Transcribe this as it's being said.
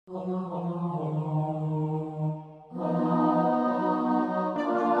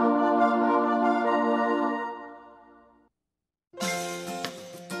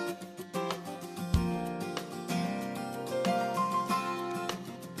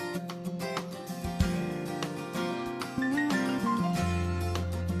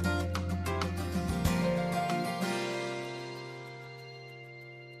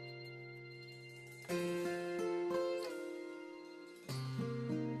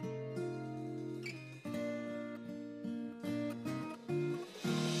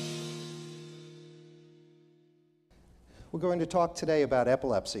going to talk today about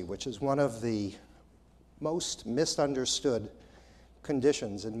epilepsy, which is one of the most misunderstood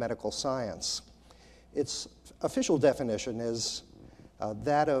conditions in medical science. Its official definition is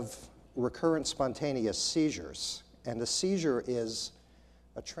that of recurrent spontaneous seizures, and a seizure is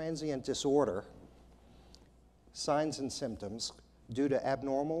a transient disorder, signs and symptoms due to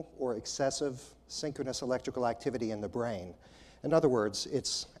abnormal or excessive synchronous electrical activity in the brain. In other words,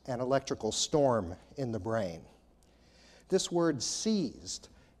 it's an electrical storm in the brain. This word seized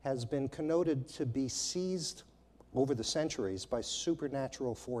has been connoted to be seized over the centuries by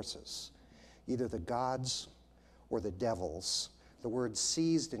supernatural forces, either the gods or the devils. The word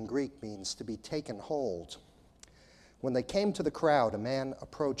seized in Greek means to be taken hold. When they came to the crowd, a man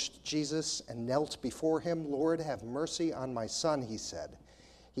approached Jesus and knelt before him. "Lord, have mercy on my son," he said.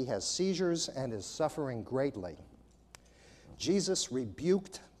 "He has seizures and is suffering greatly." Jesus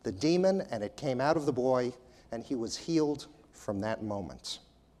rebuked the demon, and it came out of the boy, and he was healed from that moment.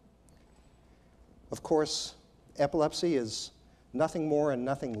 Of course, epilepsy is nothing more and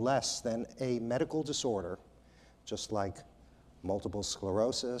nothing less than a medical disorder, just like multiple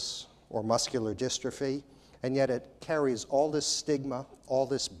sclerosis or muscular dystrophy, and yet it carries all this stigma, all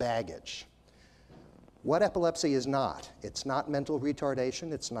this baggage. What epilepsy is not, it's not mental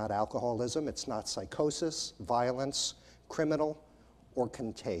retardation, it's not alcoholism, it's not psychosis, violence, criminal, or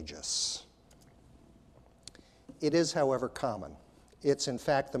contagious. It is, however, common. It's, in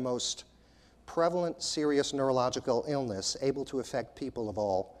fact, the most prevalent serious neurological illness able to affect people of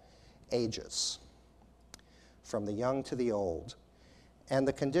all ages, from the young to the old. And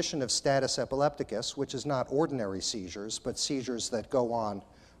the condition of status epilepticus, which is not ordinary seizures, but seizures that go on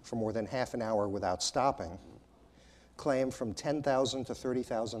for more than half an hour without stopping, claim from 10,000 to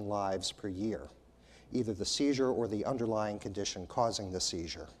 30,000 lives per year, either the seizure or the underlying condition causing the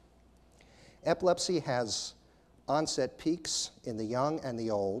seizure. Epilepsy has onset peaks in the young and the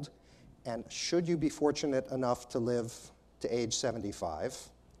old, and should you be fortunate enough to live to age 75,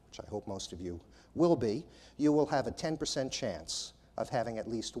 which I hope most of you will be, you will have a 10% chance of having at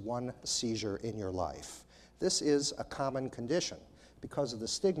least one seizure in your life. This is a common condition. Because of the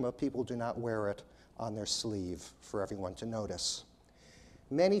stigma, people do not wear it on their sleeve for everyone to notice.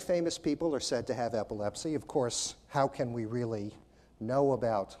 Many famous people are said to have epilepsy. Of course, how can we really know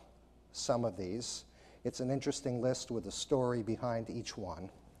about some of these? It's an interesting list with a story behind each one.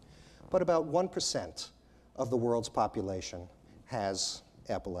 But about 1% of the world's population has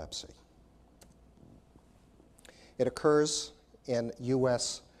epilepsy. It occurs in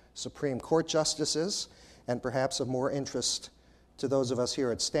U.S. Supreme Court justices, and perhaps of more interest to those of us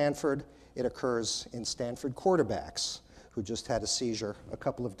here at Stanford, it occurs in Stanford quarterbacks who just had a seizure a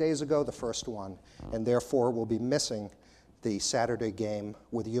couple of days ago, the first one, and therefore will be missing the Saturday game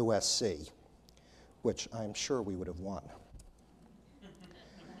with USC, which I'm sure we would have won.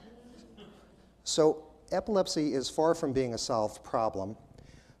 So epilepsy is far from being a solved problem.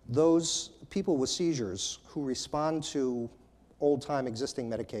 Those people with seizures who respond to old-time existing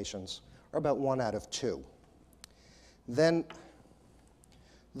medications are about 1 out of 2. Then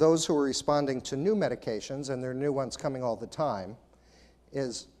those who are responding to new medications, and there are new ones coming all the time,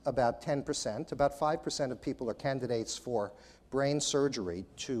 is about 10%. About 5% of people are candidates for brain surgery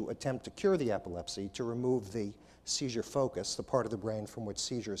to attempt to cure the epilepsy, to remove the seizure focus, the part of the brain from which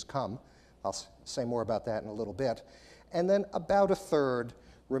seizures come. I'll say more about that in a little bit. And then about 1/3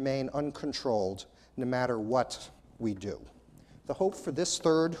 remain uncontrolled no matter what we do. The hope for this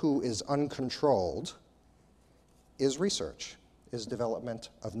third who is uncontrolled is research, is development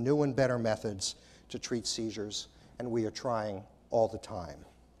of new and better methods to treat seizures, and we are trying all the time.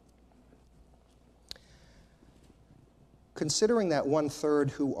 Considering that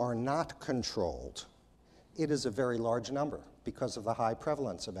 1/3 who are not controlled, it is a very large number because of the high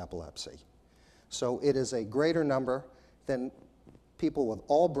prevalence of epilepsy. So it is a greater number than people with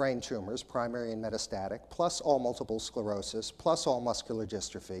all brain tumors, primary and metastatic, plus all multiple sclerosis, plus all muscular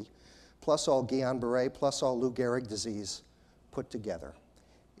dystrophy, plus all Guillain-Barré, plus all Lou Gehrig disease put together.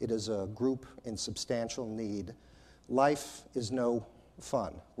 It is a group in substantial need. Life is no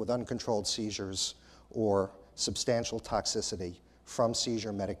fun with uncontrolled seizures or substantial toxicity from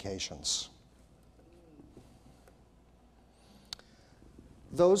seizure medications.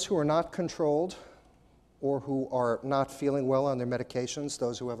 Those who are not controlled or who are not feeling well on their medications,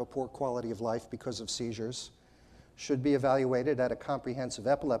 those who have a poor quality of life because of seizures, should be evaluated at a comprehensive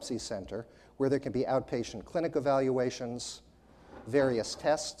epilepsy center where there can be outpatient clinic evaluations, various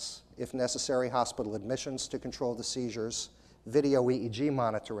tests, if necessary, hospital admissions to control the seizures, video EEG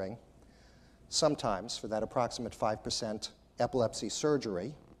monitoring, sometimes, for that approximate 5%, epilepsy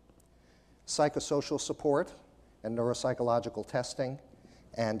surgery, psychosocial support, and neuropsychological testing,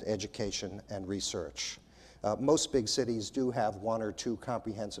 and education and research. Most big cities do have 1 or 2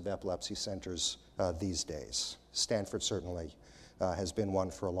 comprehensive epilepsy centers these days. Stanford certainly has been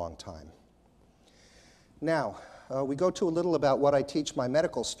one for a long time. Now, we go to a little about what I teach my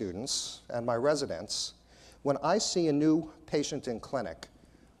medical students and my residents. When I see a new patient in clinic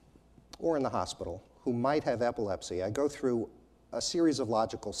or in the hospital who might have epilepsy, I go through a series of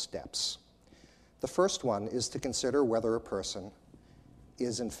logical steps. The first one is to consider whether a person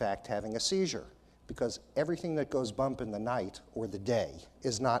is in fact having a seizure, because everything that goes bump in the night or the day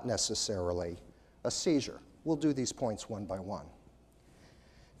is not necessarily a seizure. We'll do these points one by one.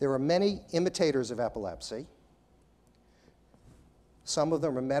 There are many imitators of epilepsy. Some of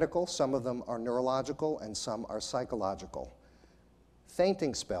them are medical, some of them are neurological, and some are psychological.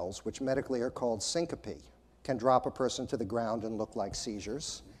 Fainting spells, which medically are called syncope, can drop a person to the ground and look like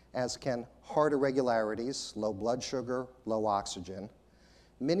seizures, as can heart irregularities, low blood sugar, low oxygen,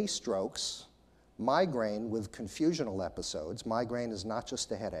 mini strokes, migraine with confusional episodes. Migraine is not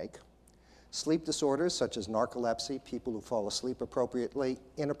just a headache. Sleep disorders such as narcolepsy, people who fall asleep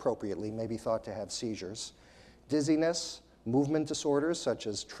inappropriately may be thought to have seizures. Dizziness, movement disorders such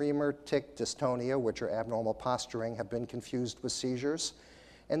as tremor, tic, dystonia, which are abnormal posturing, have been confused with seizures.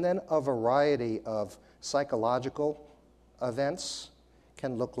 And then a variety of psychological events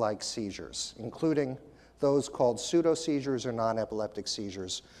can look like seizures, including those called pseudo-seizures or non-epileptic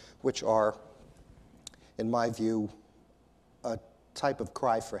seizures, which are, in my view, a type of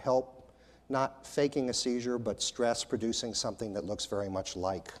cry for help, not faking a seizure, but stress producing something that looks very much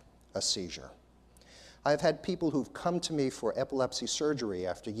like a seizure. I've had people who've come to me for epilepsy surgery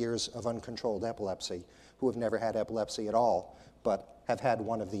after years of uncontrolled epilepsy who have never had epilepsy at all, but have had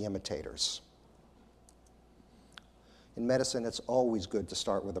one of the imitators. In medicine, it's always good to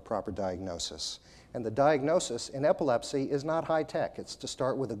start with a proper diagnosis. And the diagnosis in epilepsy is not high-tech. It's to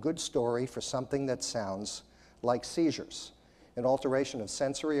start with a good story for something that sounds like seizures, an alteration of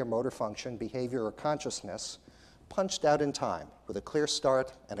sensory or motor function, behavior, or consciousness, punched out in time with a clear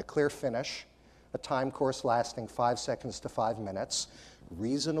start and a clear finish, a time course lasting 5 seconds to 5 minutes,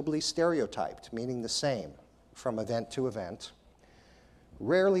 reasonably stereotyped, meaning the same from event to event,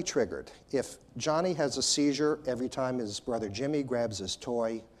 rarely triggered. If Johnny has a seizure every time his brother Jimmy grabs his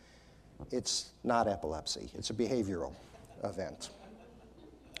toy, it's not epilepsy. It's a behavioral event.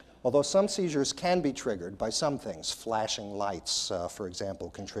 Although some seizures can be triggered by some things, flashing lights, for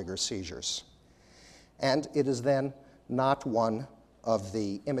example, can trigger seizures. And it is then not one of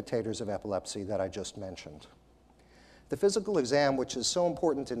the imitators of epilepsy that I just mentioned. The physical exam, which is so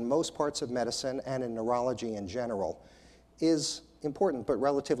important in most parts of medicine and in neurology in general, is important but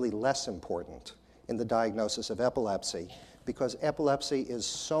relatively less important in the diagnosis of epilepsy because epilepsy is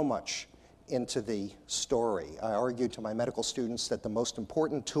so much into the story. I argue to my medical students that the most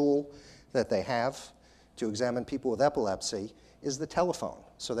important tool that they have to examine people with epilepsy is the telephone,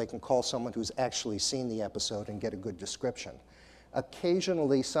 so they can call someone who's actually seen the episode and get a good description.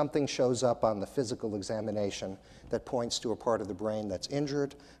 Occasionally, something shows up on the physical examination that points to a part of the brain that's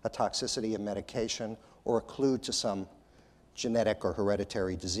injured, a toxicity of medication, or a clue to some genetic or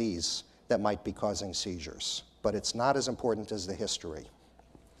hereditary disease that might be causing seizures. But it's not as important as the history.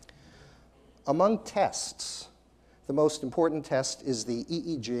 Among tests, the most important test is the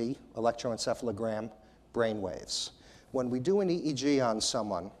EEG, electroencephalogram, brainwaves. When we do an EEG on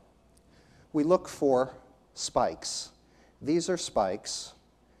someone, we look for spikes. These are spikes,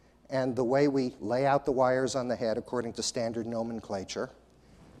 and the way we lay out the wires on the head according to standard nomenclature,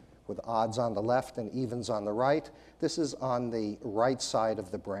 with odds on the left and evens on the right, this is on the right side of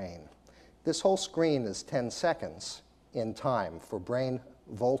the brain. This whole screen is 10 seconds in time for brain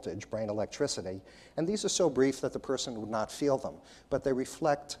voltage, brain electricity, and these are so brief that the person would not feel them, but they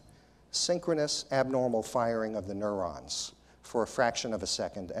reflect synchronous abnormal firing of the neurons for a fraction of a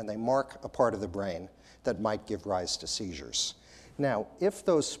second, and they mark a part of the brain that might give rise to seizures. Now, if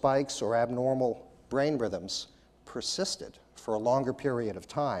those spikes or abnormal brain rhythms persisted for a longer period of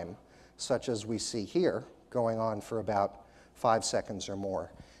time, such as we see here, going on for about 5 seconds or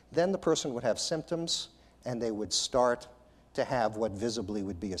more, then the person would have symptoms and they would start to have what visibly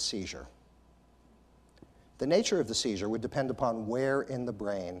would be a seizure. The nature of the seizure would depend upon where in the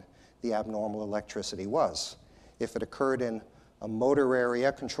brain the abnormal electricity was. If it occurred in a motor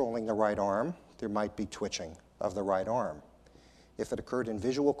area controlling the right arm, there might be twitching of the right arm. If it occurred in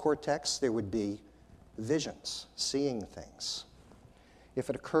visual cortex, there would be visions, seeing things. If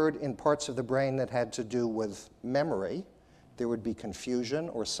it occurred in parts of the brain that had to do with memory, there would be confusion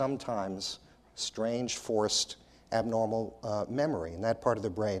or sometimes strange, forced, abnormal memory in that part of the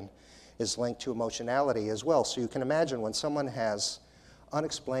brain. is linked to emotionality as well. So you can imagine when someone has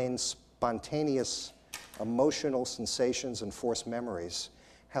unexplained, spontaneous emotional sensations and forced memories,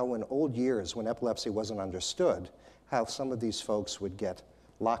 how in old years when epilepsy wasn't understood, how some of these folks would get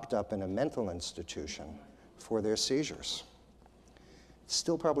locked up in a mental institution for their seizures. It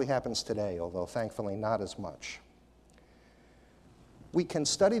still probably happens today, although thankfully not as much. We can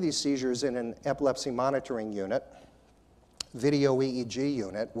study these seizures in an epilepsy monitoring unit, video EEG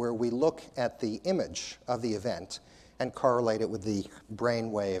unit, where we look at the image of the event and correlate it with the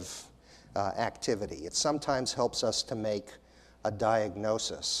brainwave activity. It sometimes helps us to make a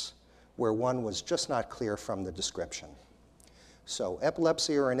diagnosis where one was just not clear from the description. So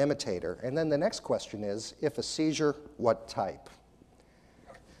epilepsy or an imitator. And then the next question is, if a seizure, what type?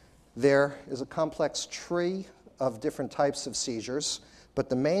 There is a complex tree of different types of seizures, but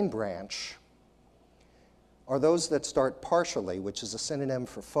the main branch are those that start partially, which is a synonym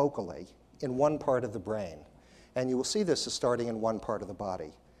for focally, in one part of the brain. And you will see this as starting in one part of the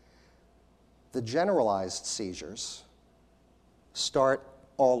body. The generalized seizures start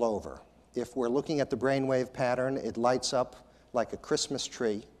all over. If we're looking at the brainwave pattern, it lights up like a Christmas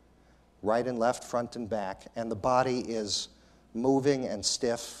tree, right and left, front and back, and the body is moving and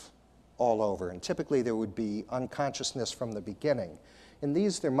stiff all over. And typically there would be unconsciousness from the beginning. In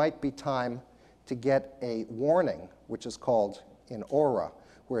these, there might be time to get a warning, which is called an aura,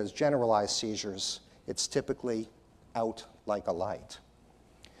 whereas generalized seizures, it's typically out like a light.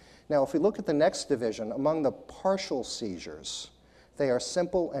 Now, if we look at the next division, among the partial seizures, they are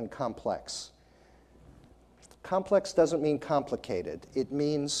simple and complex. Complex doesn't mean complicated. It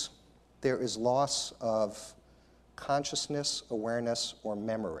means there is loss of consciousness, awareness, or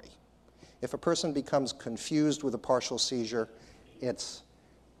memory. If a person becomes confused with a partial seizure, it's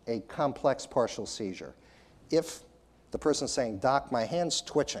a complex partial seizure. If the person's saying, "Doc, my hand's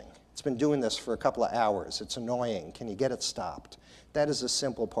twitching. It's been doing this for a couple of hours. It's annoying. Can you get it stopped?" That is a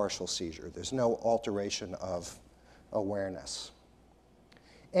simple partial seizure. There's no alteration of awareness.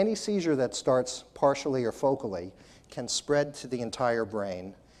 Any seizure that starts partially or focally can spread to the entire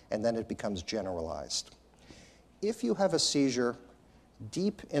brain, and then it becomes generalized. If you have a seizure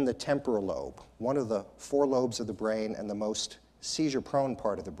deep in the temporal lobe, one of the 4 lobes of the brain and the most seizure-prone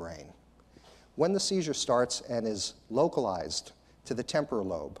part of the brain, when the seizure starts and is localized to the temporal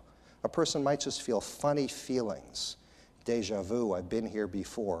lobe, a person might just feel funny feelings, déjà vu, I've been here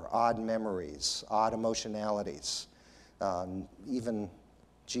before, odd memories, odd emotionalities, even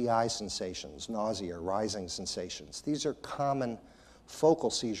GI sensations, nausea, rising sensations. These are common focal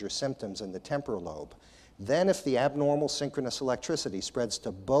seizure symptoms in the temporal lobe. Then if the abnormal synchronous electricity spreads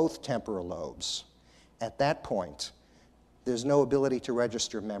to both temporal lobes, at that point, there's no ability to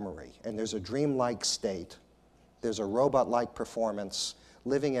register memory, and there's a dreamlike state. There's a robot-like performance,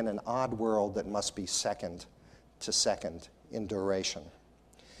 living in an odd world that must be second to second in duration.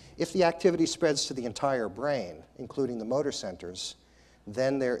 If the activity spreads to the entire brain, including the motor centers,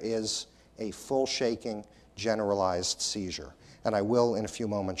 then there is a full shaking, generalized seizure. And I will, in a few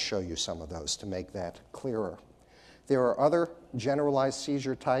moments, show you some of those to make that clearer. There are other generalized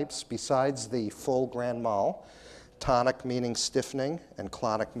seizure types besides the full grand mal, tonic meaning stiffening and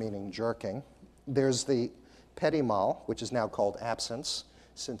clonic meaning jerking. There's the petit mal, which is now called absence,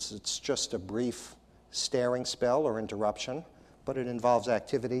 since it's just a brief staring spell or interruption, but it involves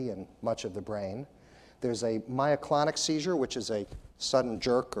activity in much of the brain. There's a myoclonic seizure, which is a sudden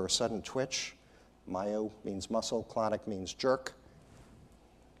jerk or sudden twitch. Myo means muscle, clonic means jerk.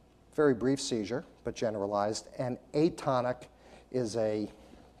 Very brief seizure, but generalized. And atonic is a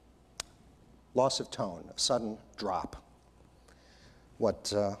loss of tone, a sudden drop.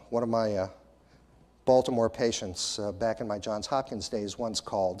 What one of my Baltimore patients back in my Johns Hopkins days once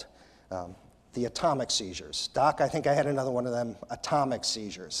called the atomic seizures. "Doc, I think I had another one of them atomic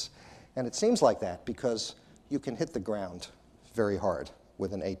seizures." And it seems like that because you can hit the ground very hard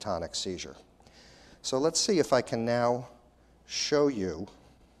with an atonic seizure. So let's see if I can now show you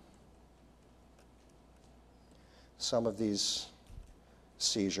some of these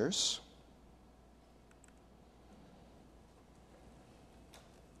seizures.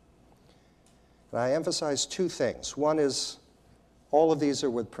 And I emphasize 2 things. One is all of these are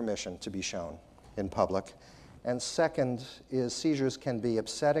with permission to be shown in public. And second is seizures can be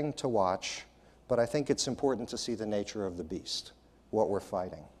upsetting to watch, but I think it's important to see the nature of the beast, what we're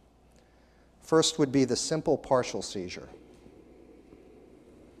fighting. First would be the simple partial seizure.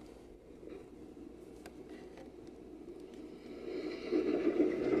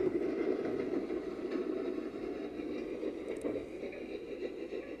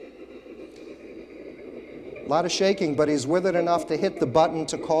 lot of shaking, but he's with it enough to hit the button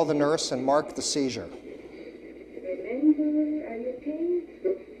to call the nurse and mark the seizure.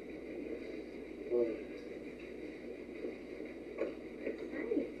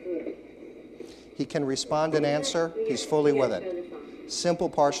 He can respond and answer. He's fully with it. Simple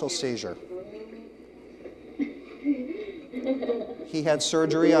partial seizure. He had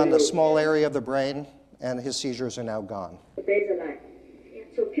surgery on the small area of the brain, and his seizures are now gone. Baseline.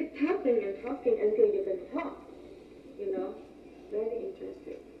 So keep talking and talking until you can talk. You know, very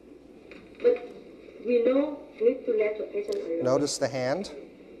interesting. But we know we need to let the patient alone. Notice the hand.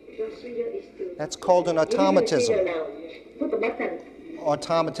 Your seizure is still. That's called an automatism. Put the button.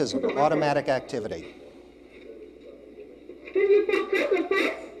 Automatism, automatic activity. Can you talk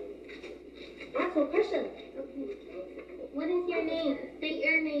fast? Ask a question. What is your name? State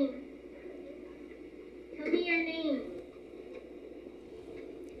your name. Tell me your name.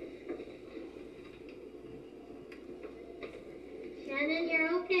 Shannon, you're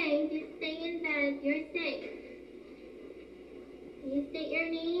okay. Just stay in bed. You're safe. Can you state your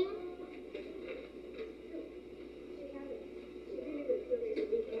name?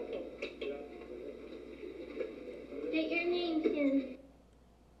 State your name, Shannon.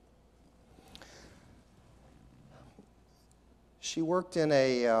 She worked in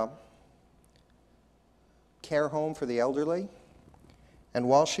a care home for the elderly, and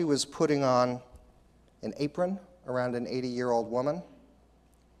while she was putting on an apron around an 80-year-old woman,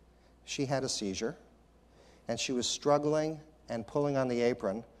 she had a seizure, and she was struggling and pulling on the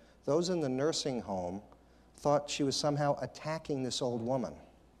apron. Those in the nursing home thought she was somehow attacking this old woman.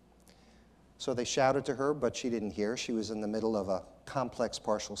 So they shouted to her, but she didn't hear. She was in the middle of a complex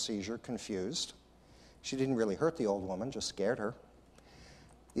partial seizure, confused. She didn't really hurt the old woman, just scared her.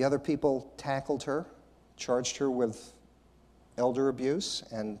 The other people tackled her, charged her with elder abuse,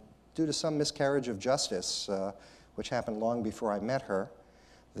 and due to some miscarriage of justice, which happened long before I met her,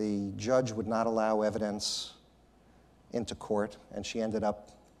 the judge would not allow evidence into court, and she ended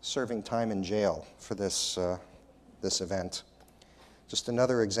up serving time in jail for this event. Just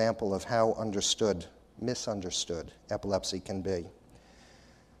another example of how misunderstood epilepsy can be.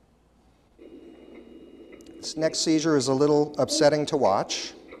 This next seizure is a little upsetting to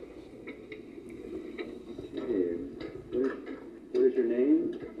watch. What is your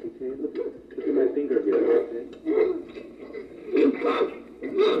name? Okay, look at my finger here, okay?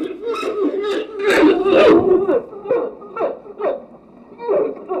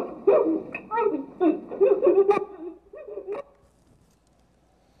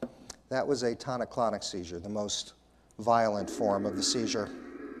 That was a tonic-clonic seizure, the most violent form of the seizure.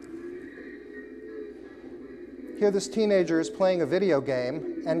 Here this teenager is playing a video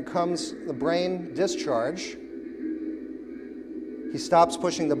game, and comes the brain discharge. He stops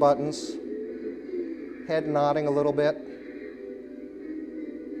pushing the buttons, head nodding a little bit.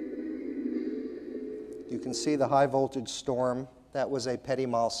 You can see the high voltage storm. That was a petit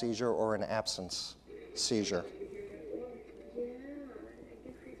mal seizure or an absence seizure.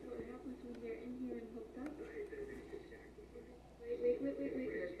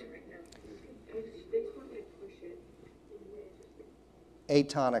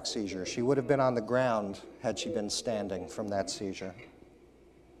 Atonic seizure. She would have been on the ground had she been standing from that seizure.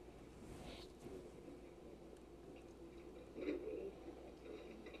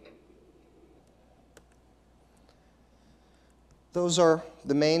 Those are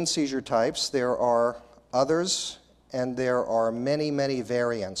the main seizure types. There are others, and there are many, many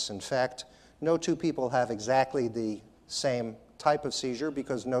variants. In fact, no two people have exactly the same type of seizure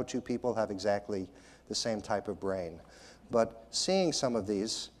because no two people have exactly the same type of brain. But seeing some of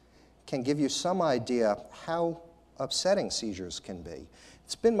these can give you some idea how upsetting seizures can be.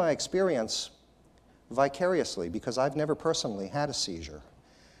 It's been my experience vicariously, because I've never personally had a seizure,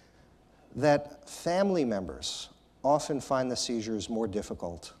 that family members often find the seizures more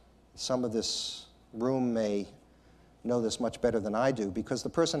difficult. Some of this room may know this much better than I do, because the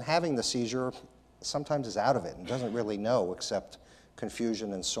person having the seizure sometimes is out of it and doesn't really know, except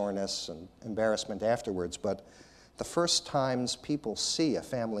confusion and soreness and embarrassment afterwards. But the first times people see a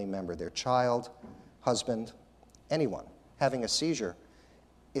family member, their child, husband, anyone, having a seizure,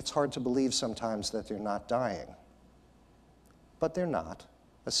 it's hard to believe sometimes that they're not dying. But they're not.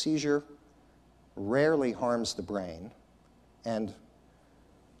 A seizure rarely harms the brain and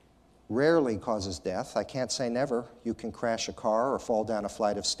rarely causes death. I can't say never. You can crash a car or fall down a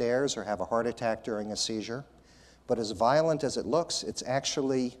flight of stairs or have a heart attack during a seizure. But as violent as it looks, it's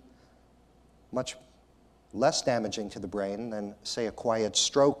actually much less damaging to the brain than, say, a quiet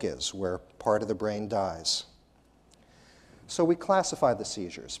stroke is, where part of the brain dies. So we classify the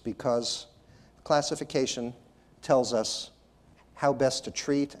seizures because classification tells us how best to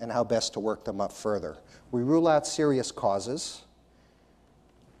treat and how best to work them up further. We rule out serious causes.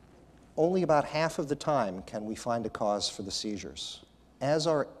 Only about half of the time can we find a cause for the seizures. As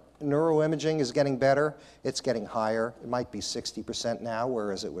our neuroimaging is getting better, it's getting higher. It might be 60% now,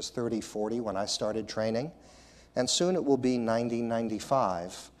 whereas it was 30, 40 when I started training. And soon it will be 90,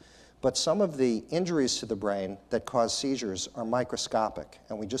 95. But some of the injuries to the brain that cause seizures are microscopic,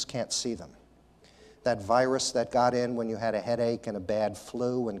 and we just can't see them. That virus that got in when you had a headache and a bad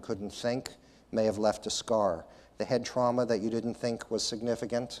flu and couldn't think may have left a scar. The head trauma that you didn't think was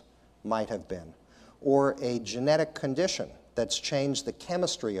significant might have been. Or a genetic condition that's changed the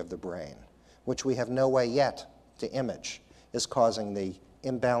chemistry of the brain, which we have no way yet to image, is causing the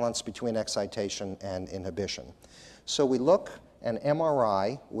imbalance between excitation and inhibition. So we look, and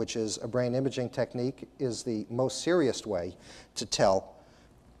MRI, which is a brain imaging technique, is the most serious way to tell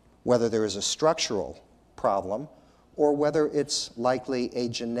whether there is a structural problem or whether it's likely a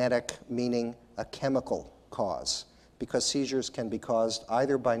genetic, meaning a chemical cause, because seizures can be caused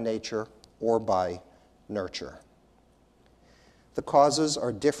either by nature or by nurture. The causes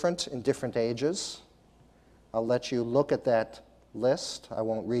are different in different ages. I'll let you look at that list. I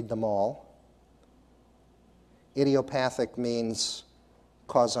won't read them all. Idiopathic means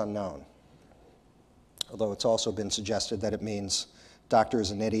cause unknown, although it's also been suggested that it means doctor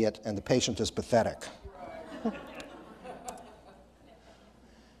is an idiot and the patient is pathetic.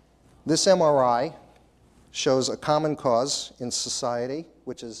 This MRI shows a common cause in society,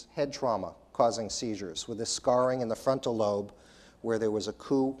 which is head trauma causing seizures, with this scarring in the frontal lobe where there was a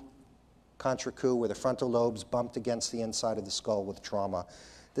coup, contra coup, where the frontal lobes bumped against the inside of the skull with trauma.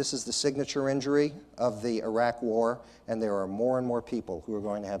 This is the signature injury of the Iraq War, and there are more and more people who are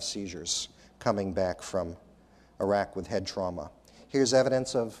going to have seizures coming back from Iraq with head trauma. Here's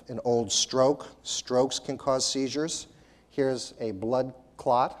evidence of an old stroke. Strokes can cause seizures. Here's a blood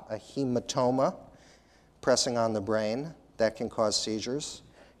clot, a hematoma, pressing on the brain. That can cause seizures.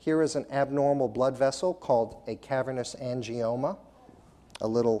 Here is an abnormal blood vessel called a cavernous angioma, a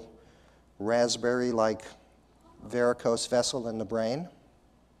little raspberry-like varicose vessel in the brain.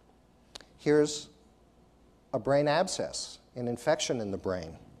 Here's a brain abscess, an infection in the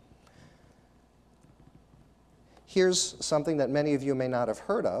brain. Here's something that many of you may not have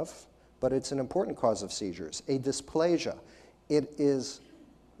heard of, but it's an important cause of seizures, a dysplasia. It is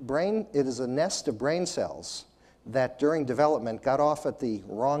a nest of brain cells that during development got off at the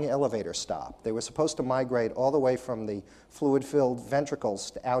wrong elevator stop. They were supposed to migrate all the way from the fluid-filled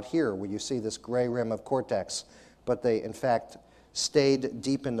ventricles to out here where you see this gray rim of cortex, but they in fact stayed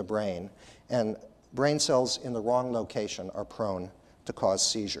deep in the brain, and brain cells in the wrong location are prone to cause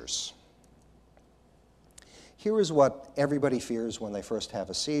seizures. Here is what everybody fears when they first have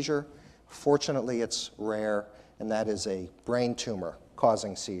a seizure. Fortunately, it's rare, and that is a brain tumor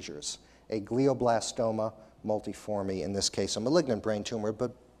causing seizures, a glioblastoma multiforme, in this case a malignant brain tumor,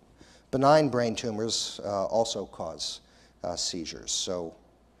 but benign brain tumors also cause seizures. So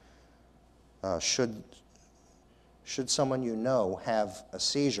should someone you know have a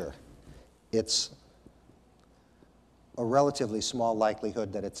seizure, it's a relatively small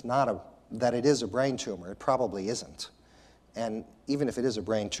likelihood that that it is a brain tumor. It probably isn't. And even if it is a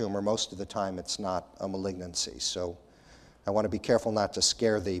brain tumor, most of the time it's not a malignancy. So I want to be careful not to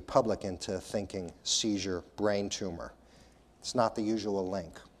scare the public into thinking seizure, brain tumor. It's not the usual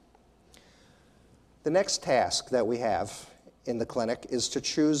link. The next task that we have in the clinic is to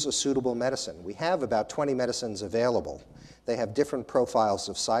choose a suitable medicine. We have about 20 medicines available. They have different profiles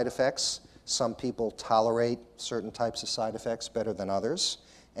of side effects. Some people tolerate certain types of side effects better than others,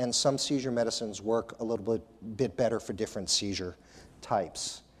 and some seizure medicines work a little bit better for different seizure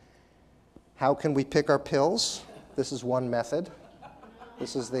types. How can we pick our pills? This is one method.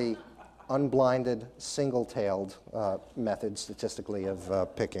 This is the unblinded, single-tailed method statistically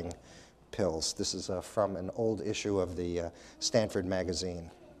of picking pills. This is from an old issue of the Stanford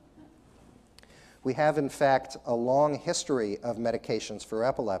magazine. We have, in fact, a long history of medications for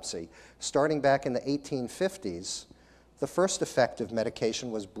epilepsy. Starting back in the 1850s, the first effective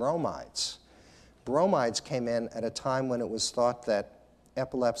medication was bromides. Bromides came in at a time when it was thought that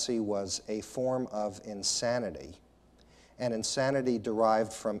epilepsy was a form of insanity, and insanity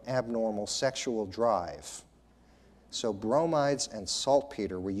derived from abnormal sexual drive. So bromides and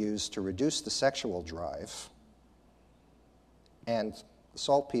saltpeter were used to reduce the sexual drive, and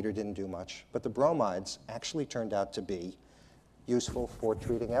saltpeter didn't do much, but the bromides actually turned out to be useful for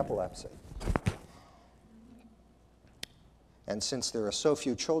treating epilepsy. And since there are so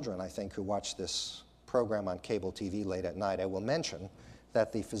few children, I think, who watch this program on cable TV late at night, I will mention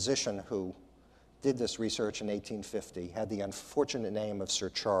that the physician who did this research in 1850 had the unfortunate name of Sir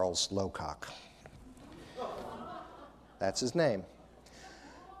Charles Lowcock. That's his name.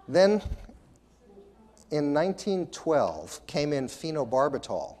 Then, in 1912, came in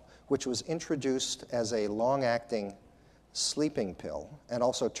phenobarbital, which was introduced as a long-acting sleeping pill and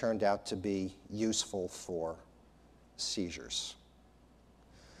also turned out to be useful for seizures.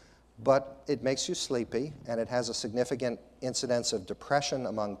 But it makes you sleepy, and it has a significant incidence of depression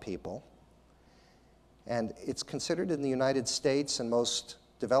among people. And it's considered in the United States and most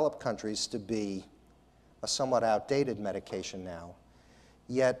developed countries to be a somewhat outdated medication now.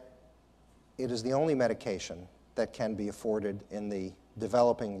 Yet, it is the only medication that can be afforded in the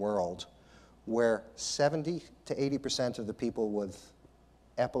developing world where 70 to 80% of the people with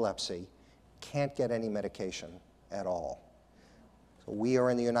epilepsy can't get any medication at all. So we are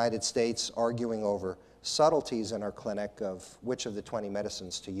in the United States arguing over subtleties in our clinic of which of the 20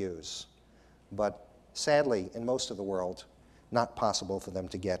 medicines to use. But sadly, in most of the world, not possible for them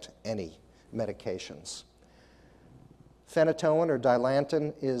to get any medications. Phenytoin or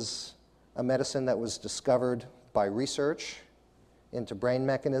Dilantin is a medicine that was discovered by research into brain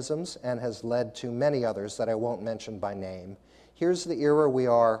mechanisms and has led to many others that I won't mention by name. Here's the era we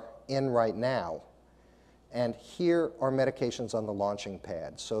are in right now, and here are medications on the launching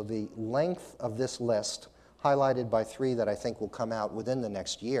pad. So the length of this list, highlighted by 3 that I think will come out within the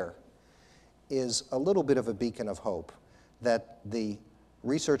next year, is a little bit of a beacon of hope that the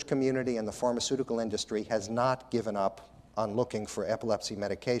research community and the pharmaceutical industry has not given up on looking for epilepsy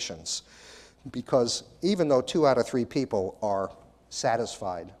medications, because even though 2 out of 3 people are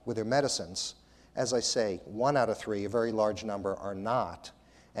satisfied with their medicines, as I say, 1 out of 3, a very large number, are not,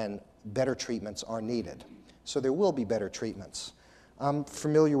 and better treatments are needed. So there will be better treatments. I'm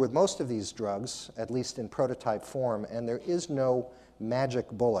familiar with most of these drugs, at least in prototype form, and there is no magic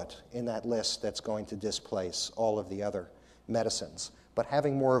bullet in that list that's going to displace all of the other medicines. But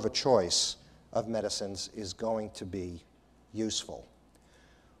having more of a choice of medicines is going to be useful.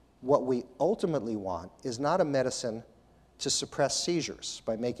 What we ultimately want is not a medicine to suppress seizures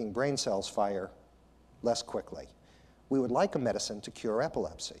by making brain cells fire less quickly. We would like a medicine to cure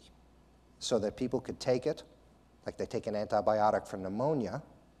epilepsy so that people could take it, like they take an antibiotic for pneumonia,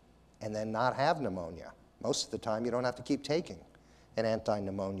 and then not have pneumonia. Most of the time, you don't have to keep taking an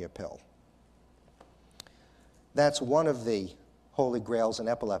anti-pneumonia pill. That's one of the holy grails in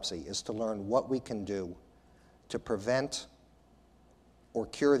epilepsy, is to learn what we can do to prevent or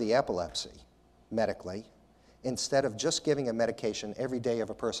cure the epilepsy medically, instead of just giving a medication every day of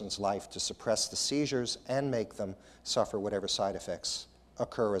a person's life to suppress the seizures and make them suffer whatever side effects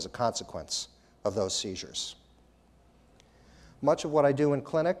occur as a consequence of those seizures. Much of what I do in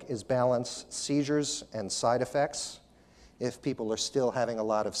clinic is balance seizures and side effects. If people are still having a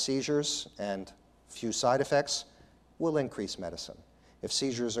lot of seizures and few side effects, we'll increase medicine. If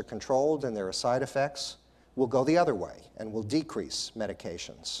seizures are controlled and there are side effects, we'll go the other way and we'll decrease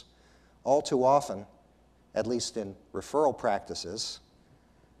medications. All too often, at least in referral practices,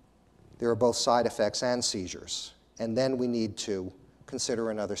 there are both side effects and seizures. And then we need to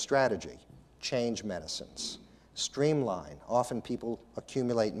consider another strategy: change medicines, streamline. Often people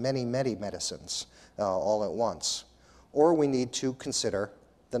accumulate many, many medicines all at once. Or we need to consider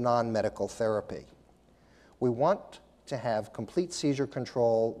the non-medical therapy. We want to have complete seizure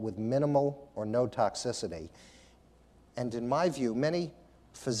control with minimal or no toxicity. And in my view, many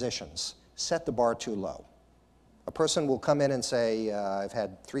physicians set the bar too low. A person will come in and say, I've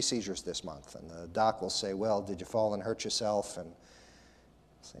had 3 seizures this month. And the doc will say, well, did you fall and hurt yourself? And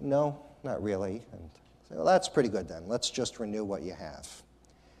I'll say, no, not really. And say, well, that's pretty good then. Let's just renew what you have.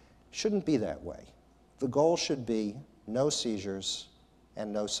 Shouldn't be that way. The goal should be no seizures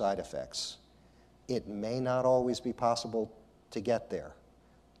and no side effects. It may not always be possible to get there,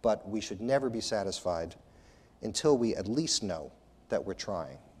 but we should never be satisfied until we at least know that we're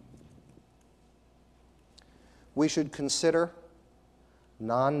trying. We should consider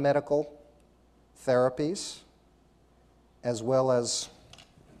non-medical therapies as well as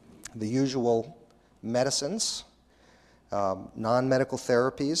the usual medicines. Non-medical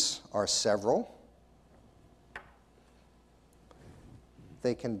therapies are several.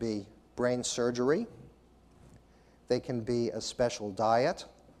 They can be brain surgery. They can be a special diet,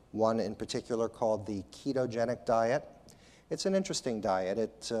 one in particular called the ketogenic diet. It's an interesting diet.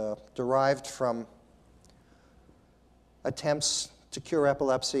 It derived from attempts to cure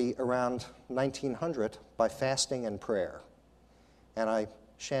epilepsy around 1900 by fasting and prayer. And I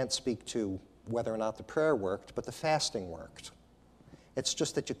shan't speak to whether or not the prayer worked, but the fasting worked. It's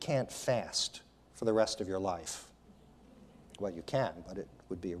just that you can't fast for the rest of your life. Well, you can, but it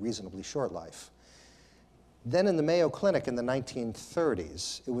would be a reasonably short life. Then in the Mayo Clinic in the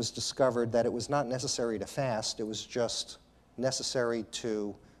 1930s, it was discovered that it was not necessary to fast, it was just necessary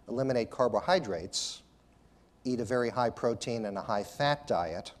to eliminate carbohydrates, eat a very high protein and a high fat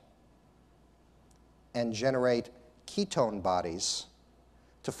diet, and generate ketone bodies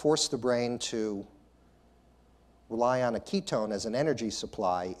to force the brain to rely on a ketone as an energy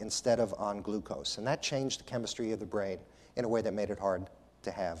supply instead of on glucose. And that changed the chemistry of the brain in a way that made it hard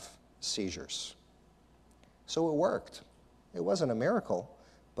to have seizures. So it worked. It wasn't a miracle,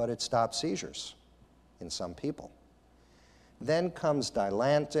 but it stopped seizures in some people. Then comes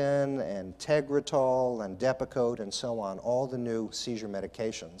Dilantin and Tegretol and Depakote and so on, all the new seizure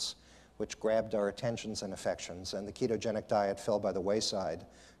medications which grabbed our attentions and affections, and the ketogenic diet fell by the wayside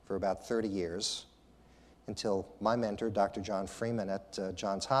for about 30 years until my mentor, Dr. John Freeman at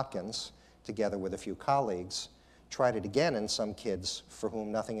Johns Hopkins, together with a few colleagues, tried it again in some kids for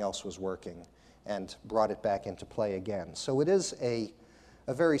whom nothing else was working and brought it back into play again. So it is a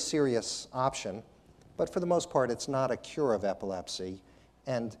very serious option, but for the most part it's not a cure of epilepsy,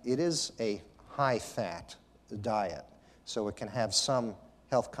 and it is a high-fat diet, so it can have some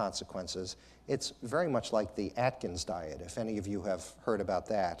health consequences. It's very much like the Atkins diet, if any of you have heard about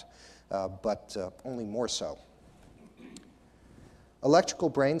that, but only more so. Electrical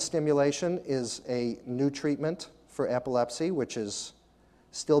brain stimulation is a new treatment for epilepsy, which is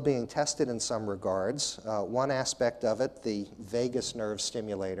still being tested in some regards. One aspect of it, the vagus nerve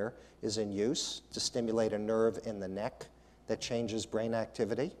stimulator, is in use to stimulate a nerve in the neck that changes brain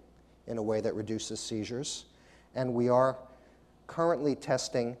activity in a way that reduces seizures. And we are currently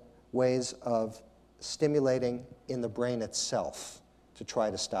testing ways of stimulating in the brain itself to try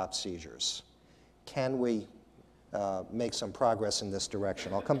to stop seizures. Can we make some progress in this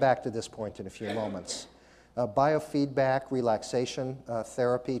direction? I'll come back to this point in a few moments. Biofeedback relaxation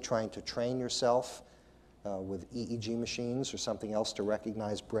therapy, trying to train yourself with EEG machines or something else to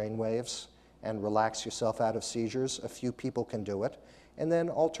recognize brain waves and relax yourself out of seizures. A few people can do it. And then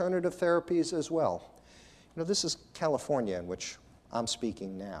alternative therapies as well. You know, this is California, in which I'm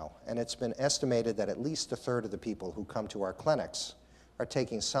speaking now, and it's been estimated that at least a third of the people who come to our clinics are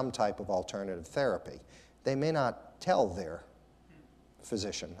taking some type of alternative therapy. They may not tell their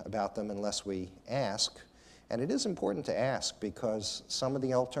physician about them unless we ask, and it is important to ask because some of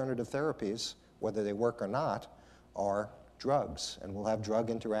the alternative therapies, whether they work or not, are drugs, and will have drug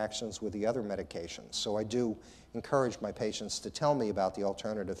interactions with the other medications. So I do encourage my patients to tell me about the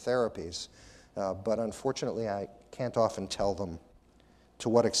alternative therapies, but unfortunately I can't often tell them to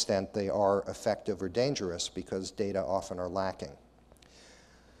what extent they are effective or dangerous because data often are lacking.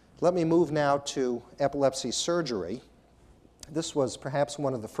 Let me move now to epilepsy surgery. This was perhaps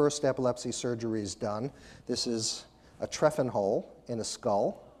one of the first epilepsy surgeries done. This is a Treffen hole in a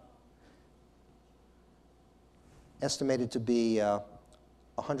skull, estimated to be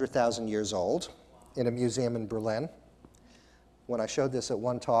 100,000 years old, in a museum in Berlin. When I showed this at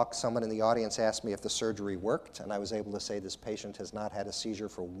one talk, someone in the audience asked me if the surgery worked, and I was able to say this patient has not had a seizure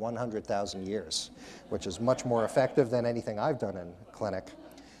for 100,000 years, which is much more effective than anything I've done in clinic.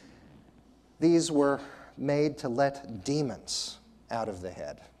 These were made to let demons out of the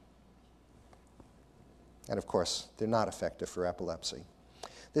head. And of course, they're not effective for epilepsy.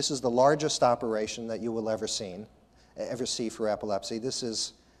 This is the largest operation that you will ever see for epilepsy. This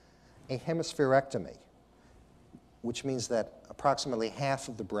is a hemispherectomy, which means that approximately half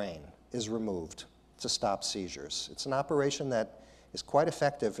of the brain is removed to stop seizures. It's an operation that is quite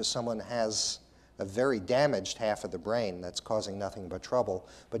effective if someone has a very damaged half of the brain that's causing nothing but trouble,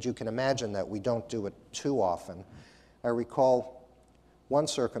 but you can imagine that we don't do it too often. I recall one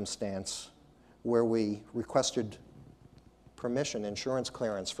circumstance where we requested permission, insurance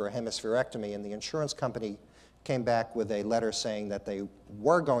clearance for a hemispherectomy, and the insurance company came back with a letter saying that they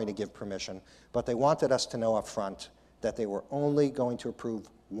were going to give permission, but they wanted us to know up front that they were only going to approve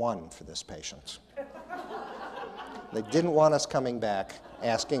one for this patient. They didn't want us coming back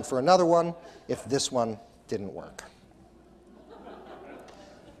asking for another one if this one didn't work.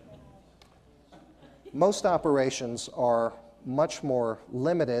 Most operations are much more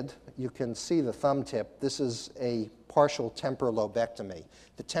limited. You can see the thumb tip. This is a partial temporal lobectomy.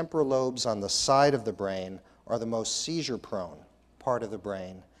 The temporal lobes on the side of the brain are the most seizure-prone part of the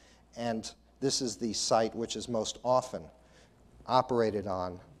brain, and this is the site which is most often operated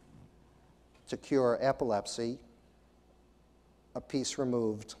on to cure epilepsy. A piece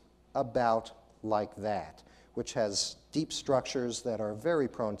removed about like that, which has deep structures that are very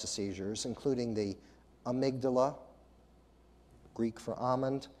prone to seizures, including the amygdala, Greek for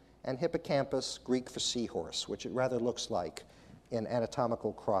almond, and hippocampus, Greek for seahorse, which it rather looks like in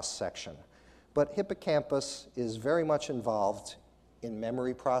anatomical cross-section. But hippocampus is very much involved in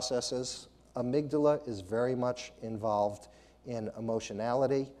memory processes. Amygdala is very much involved in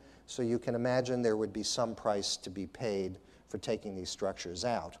emotionality. So you can imagine there would be some price to be paid for taking these structures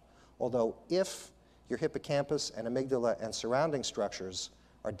out. Although if your hippocampus and amygdala and surrounding structures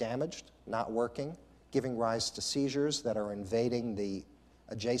are damaged, not working, giving rise to seizures that are invading the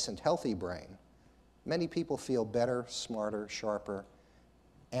adjacent healthy brain, many people feel better, smarter, sharper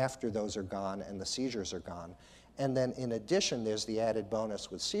after those are gone and the seizures are gone. And then in addition, there's the added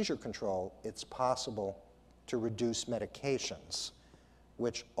bonus with seizure control. It's possible to reduce medications,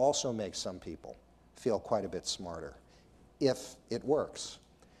 which also makes some people feel quite a bit smarter, if it works.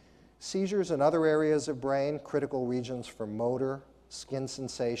 Seizures in other areas of brain, critical regions for motor, skin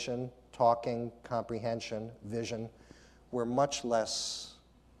sensation, talking, comprehension, vision, we're much less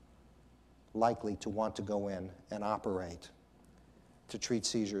likely to want to go in and operate to treat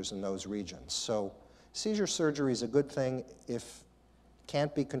seizures in those regions. So seizure surgery is a good thing if it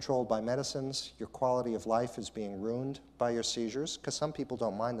can't be controlled by medicines. Your quality of life is being ruined by your seizures, because some people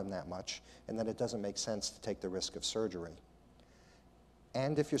don't mind them that much, and then it doesn't make sense to take the risk of surgery.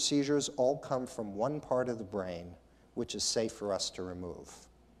 And if your seizures all come from one part of the brain, which is safe for us to remove.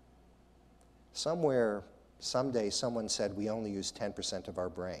 Somewhere, someday, someone said we only use 10% of our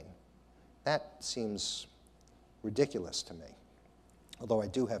brain. That seems ridiculous to me, although I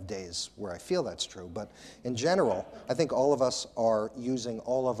do have days where I feel that's true. But in general, I think all of us are using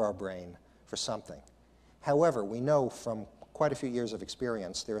all of our brain for something. However, we know from quite a few years of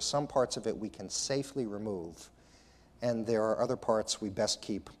experience, there are some parts of it we can safely remove, and there are other parts we best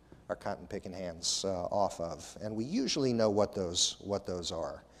keep our cotton-picking hands off of. And we usually know what those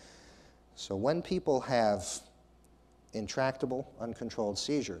are. So when people have intractable, uncontrolled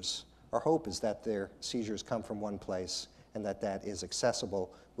seizures, our hope is that their seizures come from one place and that that is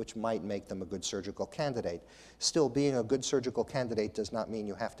accessible, which might make them a good surgical candidate. Still, being a good surgical candidate does not mean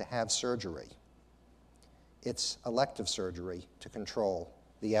you have to have surgery. It's elective surgery to control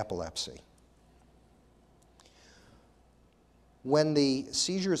the epilepsy. When the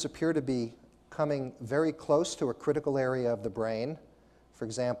seizures appear to be coming very close to a critical area of the brain, for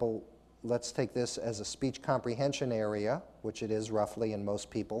example, let's take this as a speech comprehension area, which it is roughly in most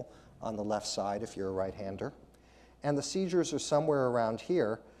people on the left side if you're a right-hander, and the seizures are somewhere around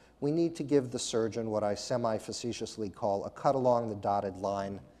here, we need to give the surgeon what I semi-facetiously call a cut along the dotted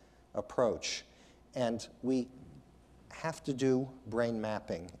line approach. And we have to do brain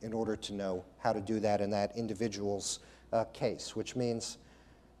mapping in order to know how to do that in that individual's case, which means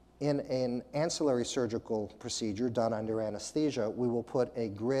in an ancillary surgical procedure done under anesthesia, we will put a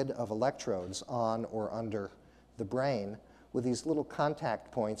grid of electrodes on or under the brain with these little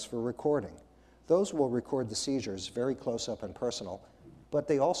contact points for recording. Those will record the seizures very close up and personal, but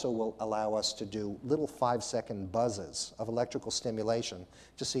they also will allow us to do little 5-second buzzes of electrical stimulation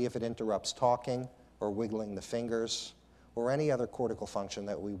to see if it interrupts talking or wiggling the fingers or any other cortical function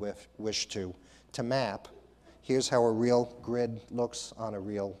that we wish to map. Here's how a real grid looks on a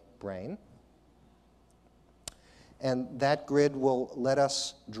real brain. And that grid will let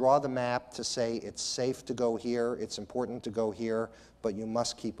us draw the map to say it's safe to go here, it's important to go here, but you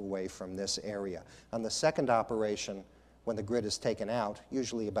must keep away from this area. On the second operation, when the grid is taken out,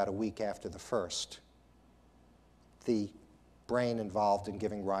 usually about a week after the first, the brain involved in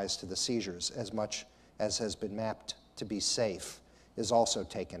giving rise to the seizures, as much as has been mapped to be safe, is also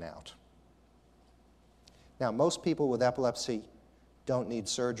taken out. Now, most people with epilepsy don't need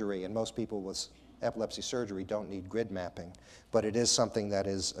surgery, and most people with epilepsy surgery don't need grid mapping, but it is something that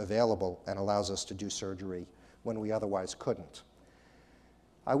is available and allows us to do surgery when we otherwise couldn't.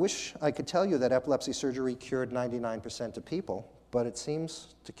 I wish I could tell you that epilepsy surgery cured 99% of people, but it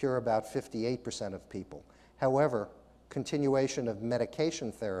seems to cure about 58% of people. However, continuation of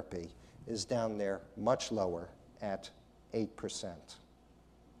medication therapy is down there much lower at 8%.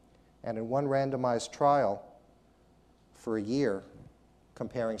 And in one randomized trial for a year,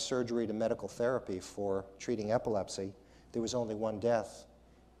 comparing surgery to medical therapy for treating epilepsy, there was only one death,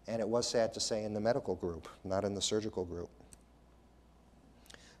 and it was sad to say in the medical group, not in the surgical group.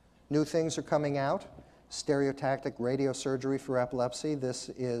 New things are coming out. Stereotactic radiosurgery for epilepsy. This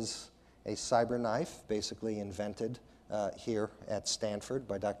is a cyberknife, basically invented here at Stanford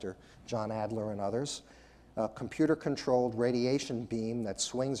by Dr. John Adler and others. A computer-controlled radiation beam that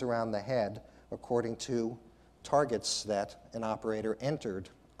swings around the head according to targets that an operator entered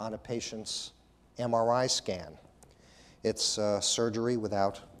on a patient's MRI scan. It's surgery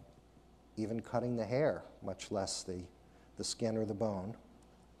without even cutting the hair, much less the skin or the bone.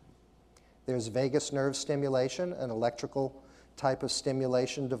 There's vagus nerve stimulation, an electrical type of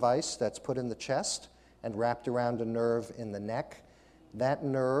stimulation device that's put in the chest and wrapped around a nerve in the neck. That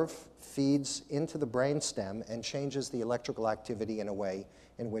nerve feeds into the brainstem and changes the electrical activity in a way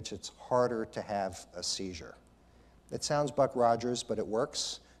in which it's harder to have a seizure. It sounds Buck Rogers, but it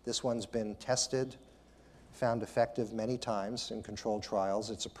works. This one's been tested, found effective many times in controlled trials.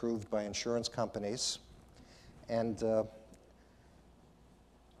 It's approved by insurance companies. And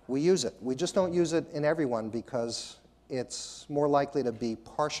we use it. We just don't use it in everyone because it's more likely to be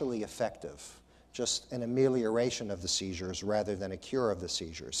partially effective, just an amelioration of the seizures rather than a cure of the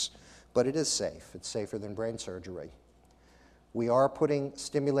seizures. But it is safe. It's safer than brain surgery. We are putting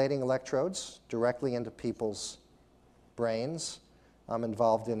stimulating electrodes directly into people's brains. I'm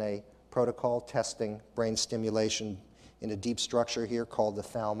involved in a protocol testing brain stimulation in a deep structure here called the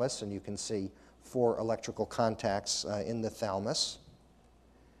thalamus, and you can see 4 electrical contacts in the thalamus.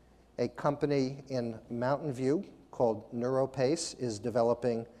 A company in Mountain View called NeuroPace is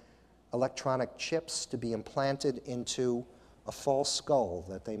developing electronic chips to be implanted into a false skull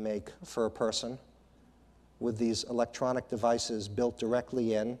that they make for a person with these electronic devices built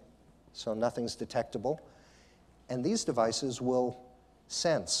directly in, so nothing's detectable. And these devices will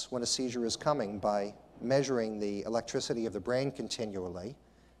sense when a seizure is coming by measuring the electricity of the brain continually,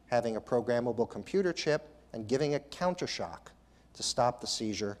 having a programmable computer chip, and giving a countershock to stop the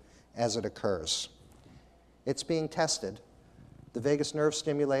seizure as it occurs. It's being tested. The vagus nerve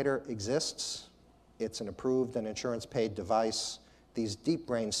stimulator exists. It's an approved and insurance-paid device. These deep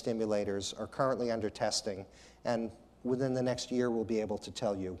brain stimulators are currently under testing, and within the next year we'll be able to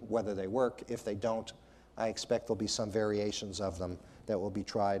tell you whether they work. If they don't, I expect there'll be some variations of them that will be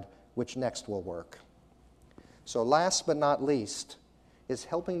tried, which next will work. So last but not least is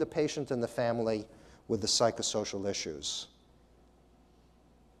helping the patient and the family with the psychosocial issues.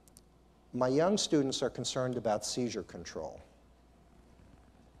 My young students are concerned about seizure control.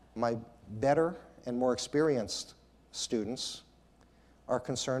 My better and more experienced students are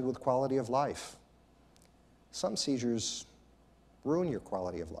concerned with quality of life. Some seizures ruin your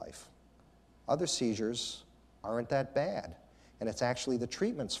quality of life. Other seizures aren't that bad, and it's actually the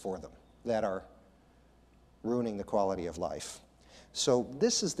treatments for them that are ruining the quality of life. So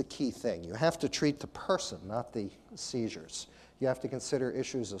this is the key thing. You have to treat the person, not the seizures. You have to consider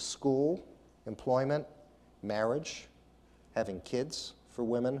issues of school, employment, marriage, having kids for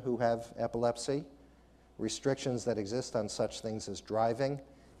women who have epilepsy, restrictions that exist on such things as driving,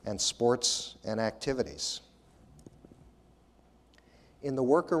 and sports and activities. In the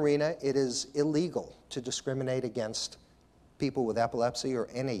work arena, it is illegal to discriminate against people with epilepsy or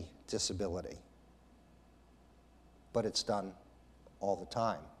any disability. But it's done all the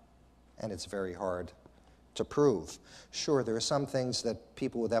time, and it's very hard to prove. Sure, there are some things that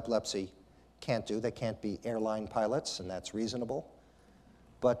people with epilepsy can't do. They can't be airline pilots, and that's reasonable.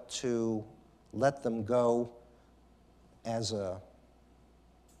 But to let them go as a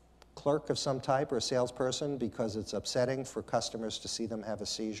clerk of some type or a salesperson because it's upsetting for customers to see them have a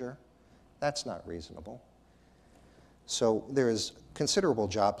seizure, that's not reasonable. So there is considerable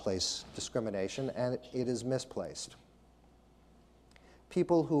job place discrimination, and it is misplaced.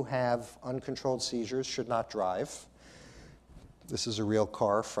 People who have uncontrolled seizures should not drive. This is a real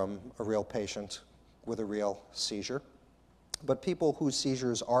car from a real patient with a real seizure. But people whose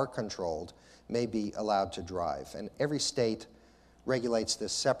seizures are controlled may be allowed to drive. And every state regulates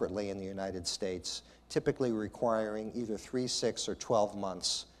this separately in the United States, typically requiring either 3, 6, or 12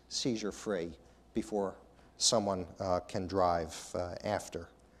 months seizure-free before someone can drive after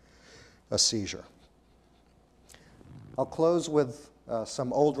a seizure. I'll close with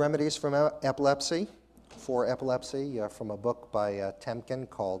some old remedies for epilepsy from a book by Temkin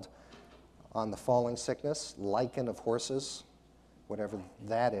called On the Falling Sickness, Lichen of Horses, whatever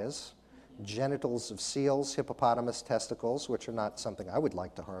that is, genitals of seals, hippopotamus testicles, which are not something I would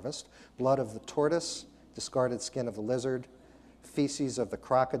like to harvest, blood of the tortoise, discarded skin of the lizard, feces of the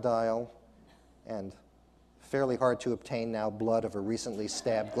crocodile, and fairly hard to obtain now, blood of a recently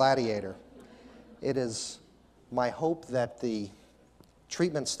stabbed gladiator. It is my hope that the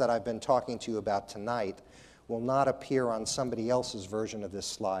treatments that I've been talking to you about tonight will not appear on somebody else's version of this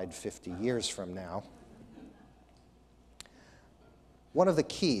slide 50 years from now. One of the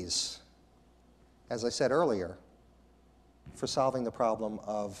keys, as I said earlier, for solving the problem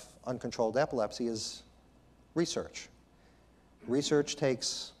of uncontrolled epilepsy is research. Research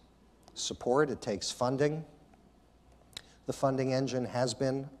takes support, it takes funding. The funding engine has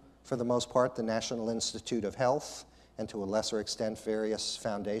been, for the most part, the National Institute of Health, and to a lesser extent, various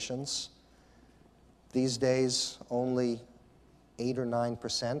foundations. These days, only 8 or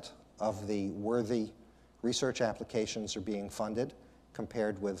 9% of the worthy research applications are being funded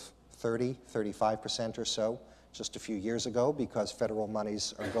compared with 35% or so just a few years ago because federal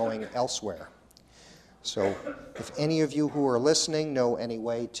monies are going elsewhere. So if any of you who are listening know any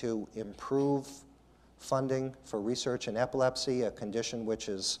way to improve funding for research in epilepsy, a condition which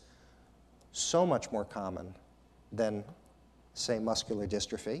is so much more common than, say, muscular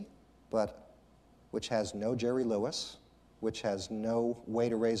dystrophy, but which has no Jerry Lewis, which has no way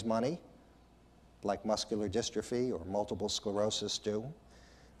to raise money, like muscular dystrophy or multiple sclerosis do,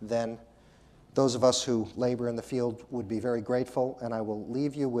 then those of us who labor in the field would be very grateful, and I will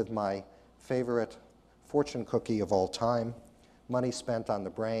leave you with my favorite fortune cookie of all time. Money spent on the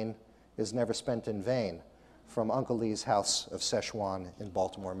brain is never spent in vain, from Uncle Lee's House of Szechuan in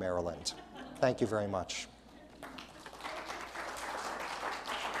Baltimore, Maryland. Thank you very much.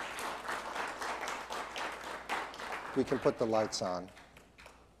 We can put the lights on. Dr.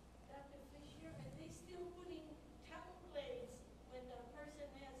 Fisher, are they still putting tongue blades when the person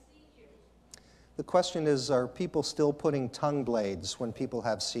has seizures? The question is, are people still putting tongue blades when people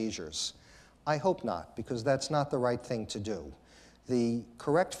have seizures? I hope not, because that's not the right thing to do. The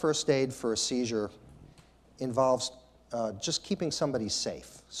correct first aid for a seizure involves just keeping somebody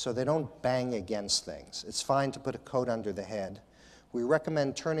safe so they don't bang against things. It's fine to put a coat under the head. We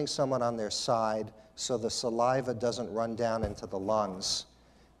recommend turning someone on their side so the saliva doesn't run down into the lungs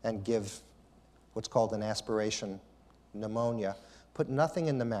and give what's called an aspiration pneumonia. Put nothing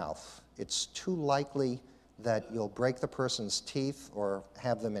in the mouth. It's too likely that you'll break the person's teeth or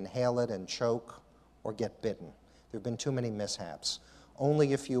have them inhale it and choke or get bitten. There have been too many mishaps.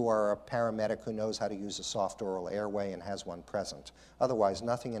 Only if you are a paramedic who knows how to use a soft oral airway and has one present. Otherwise,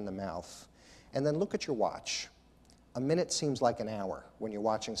 nothing in the mouth. And then look at your watch. A minute seems like an hour when you're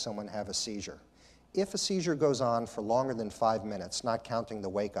watching someone have a seizure. If a seizure goes on for longer than 5 minutes, not counting the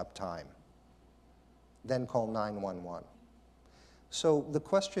wake-up time, then call 911. So the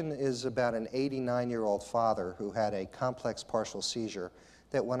question is about an 89-year-old father who had a complex partial seizure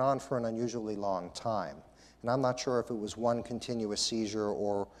that went on for an unusually long time. And I'm not sure if it was one continuous seizure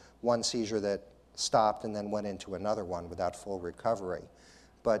or one seizure that stopped and then went into another one without full recovery.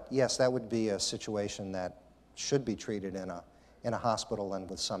 But yes, that would be a situation that should be treated in a hospital and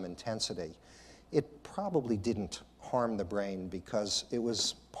with some intensity. It probably didn't harm the brain because it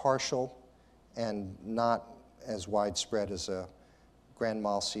was partial and not as widespread as a grand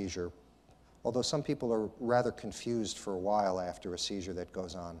mal seizure, although some people are rather confused for a while after a seizure that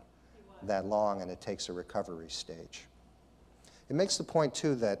goes on that long and it takes a recovery stage. It makes the point,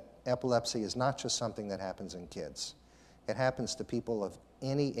 too, that epilepsy is not just something that happens in kids. It happens to people of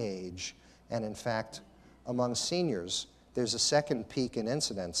any age, and in fact, among seniors, there's a second peak in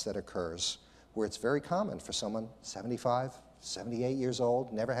incidence that occurs where it's very common for someone 75, 78 years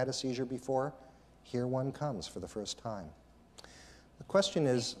old, never had a seizure before, here one comes for the first time. The question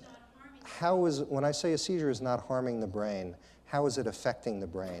is, when I say a seizure is not harming the brain, how is it affecting the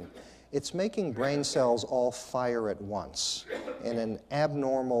brain? It's making brain cells all fire at once in an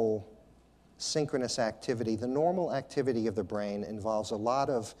abnormal synchronous activity. The normal activity of the brain involves a lot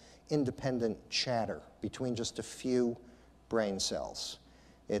of independent chatter between just a few brain cells.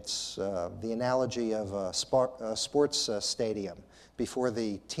 It's the analogy of a sports stadium before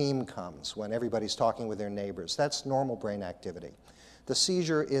the team comes, when everybody's talking with their neighbors. That's normal brain activity. The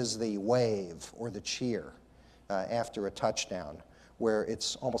seizure is the wave or the cheer after a touchdown, where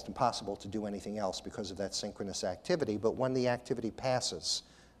it's almost impossible to do anything else because of that synchronous activity. But when the activity passes,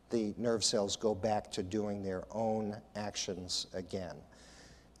 the nerve cells go back to doing their own actions again.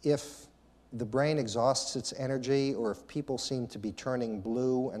 If the brain exhausts its energy, or if people seem to be turning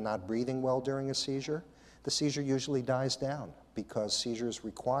blue and not breathing well during a seizure, the seizure usually dies down because seizures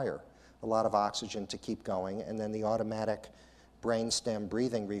require a lot of oxygen to keep going, and then the automatic brainstem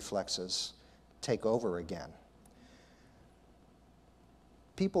breathing reflexes take over again.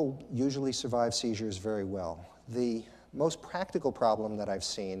 People usually survive seizures very well. The most practical problem that I've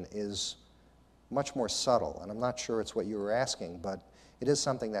seen is much more subtle, and I'm not sure it's what you were asking, but it is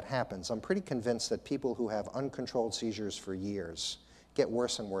something that happens. I'm pretty convinced that people who have uncontrolled seizures for years get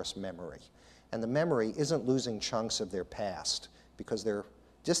worse and worse memory. And the memory isn't losing chunks of their past, because their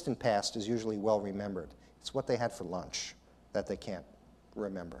distant past is usually well remembered. It's what they had for lunch that they can't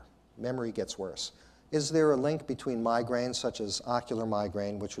remember. Memory gets worse. Is there a link between migraines, such as ocular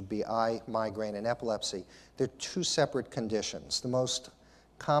migraine, which would be eye migraine, and epilepsy? They're two separate conditions. The most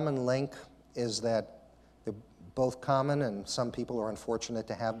common link is that they're both common, and some people are unfortunate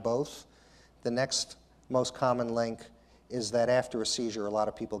to have both. The next most common link is that after a seizure, a lot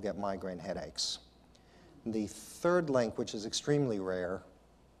of people get migraine headaches. The third link, which is extremely rare,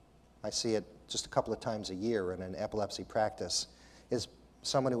 I see it just a couple of times a year in an epilepsy practice is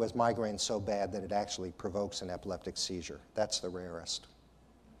someone who has migraines so bad that it actually provokes an epileptic seizure. That's the rarest.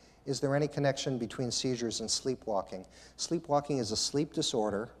 Is there any connection between seizures and sleepwalking? Sleepwalking is a sleep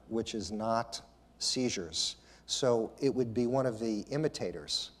disorder which is not seizures. So it would be one of the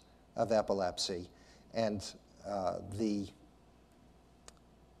imitators of epilepsy. And the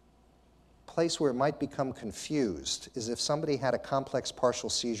place where it might become confused is if somebody had a complex partial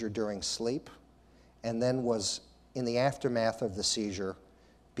seizure during sleep and then was, in the aftermath of the seizure,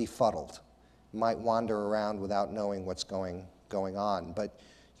 befuddled, might wander around without knowing what's going on. But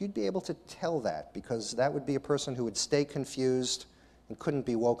you'd be able to tell that because that would be a person who would stay confused and couldn't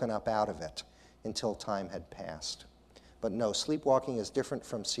be woken up out of it until time had passed. But no, sleepwalking is different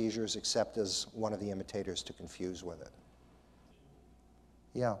from seizures except as one of the imitators to confuse with it.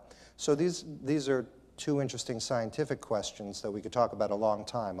 Yeah, so these are two interesting scientific questions that we could talk about a long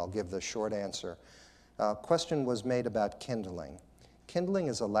time. I'll give the short answer. Question was made about kindling. Kindling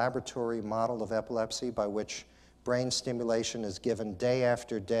is a laboratory model of epilepsy by which brain stimulation is given day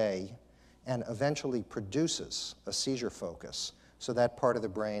after day and eventually produces a seizure focus. So that part of the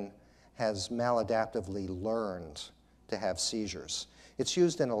brain has maladaptively learned to have seizures. It's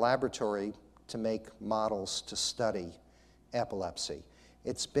used in a laboratory to make models to study epilepsy.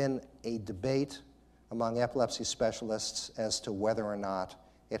 It's been a debate among epilepsy specialists as to whether or not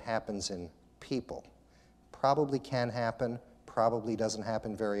it happens in people. Probably can happen, probably doesn't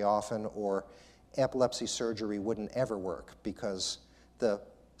happen very often, or epilepsy surgery wouldn't ever work because the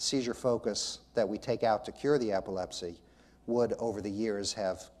seizure focus that we take out to cure the epilepsy would, over the years,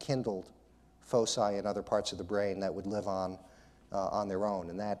 have kindled foci in other parts of the brain that would live on their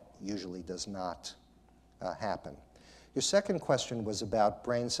own, and that usually does not happen. Your second question was about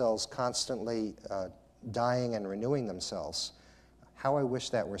brain cells constantly dying and renewing themselves. How I wish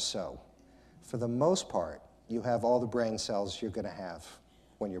that were so. For the most part, you have all the brain cells you're going to have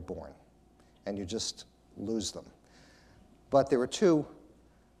when you're born, and you just lose them. But there are two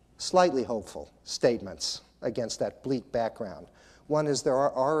slightly hopeful statements against that bleak background. One is there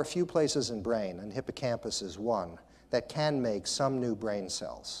are a few places in brain, and hippocampus is one, that can make some new brain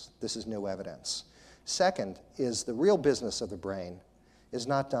cells. This is new evidence. Second is the real business of the brain is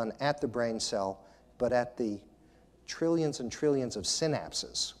not done at the brain cell, but at the trillions and trillions of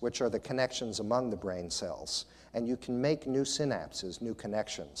synapses, which are the connections among the brain cells. And you can make new synapses, new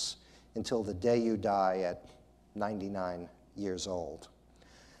connections, until the day you die at 99 years old.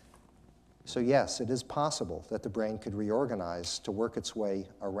 So yes, it is possible that the brain could reorganize to work its way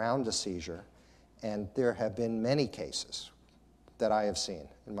around a seizure, and there have been many cases that I have seen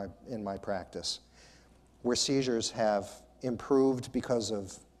in my practice where seizures have improved because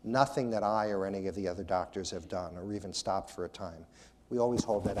of nothing that I or any of the other doctors have done or even stopped for a time. We always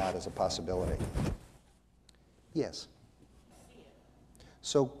hold that out as a possibility. Yes?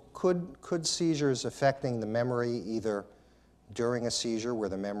 So could seizures affecting the memory either during a seizure where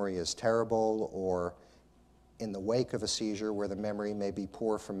the memory is terrible or in the wake of a seizure where the memory may be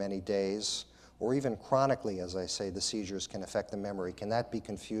poor for many days, or even chronically, as I say, the seizures can affect the memory. Can that be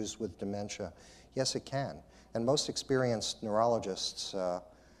confused with dementia? Yes, it can. And most experienced neurologists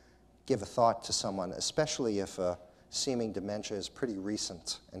give a thought to someone, especially if a seeming dementia is pretty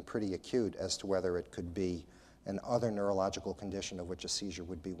recent and pretty acute, as to whether it could be an other neurological condition of which a seizure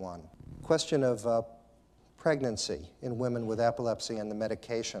would be one. Question of pregnancy in women with epilepsy and the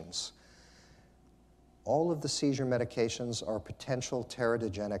medications. All of the seizure medications are potential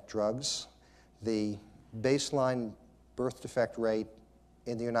teratogenic drugs. The baseline birth defect rate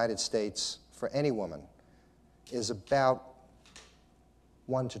in the United States for any woman is about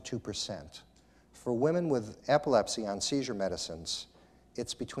 1 to 2%. For women with epilepsy on seizure medicines,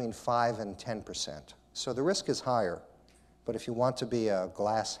 it's between 5 and 10%. So the risk is higher, but if you want to be a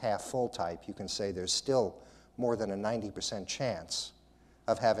glass half full type, you can say there's still more than a 90% chance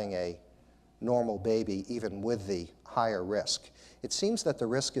of having a normal baby even with the higher risk. It seems that the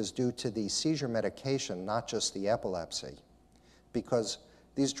risk is due to the seizure medication, not just the epilepsy, because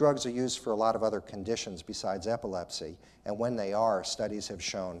these drugs are used for a lot of other conditions besides epilepsy, and when they are, studies have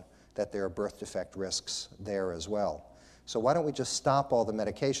shown that there are birth defect risks there as well. So why don't we just stop all the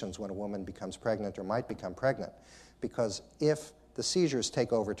medications when a woman becomes pregnant or might become pregnant? Because if the seizures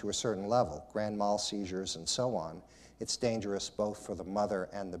take over to a certain level, grand mal seizures and so on, it's dangerous both for the mother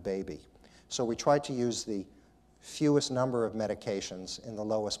and the baby. So we try to use the fewest number of medications in the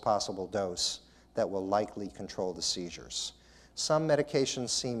lowest possible dose that will likely control the seizures. Some medications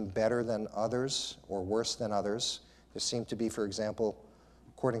seem better than others or worse than others. There seem to be, for example,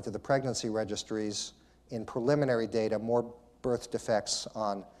 according to the pregnancy registries, in preliminary data, more birth defects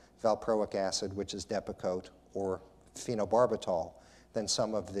on valproic acid, which is Depakote, or phenobarbital than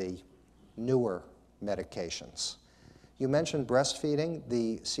some of the newer medications. You mentioned breastfeeding.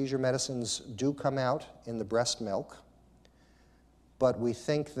 The seizure medicines do come out in the breast milk, but we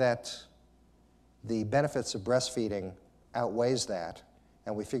think that the benefits of breastfeeding outweighs that,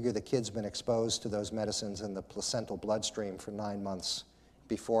 and we figure the kid's been exposed to those medicines in the placental bloodstream for 9 months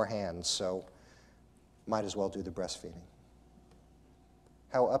beforehand, so might as well do the breastfeeding.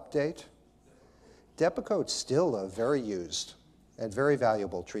 How update? Depakote's still a very used and very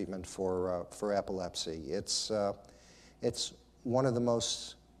valuable treatment for epilepsy. It's one of the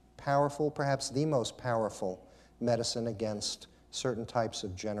most powerful, perhaps the most powerful medicine against certain types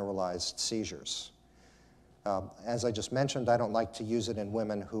of generalized seizures. As I just mentioned, I don't like to use it in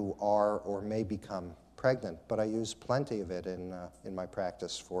women who are or may become pregnant, but I use plenty of it in my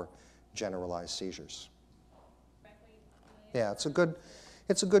practice for generalized seizures. Yeah, it's a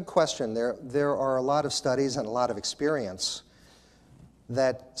good question. There are a lot of studies and a lot of experience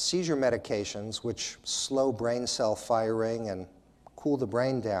that seizure medications, which slow brain cell firing and cool the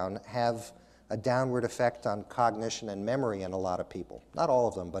brain down, have a downward effect on cognition and memory in a lot of people. Not all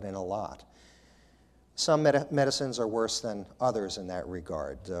of them, but in a lot. Some medicines are worse than others in that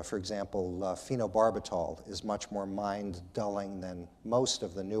regard. For example, phenobarbital is much more mind-dulling than most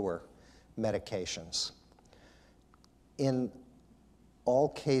of the newer medications. In all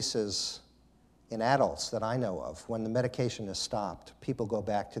cases in adults that I know of, when the medication is stopped, people go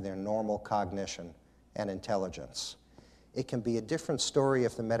back to their normal cognition and intelligence. It can be a different story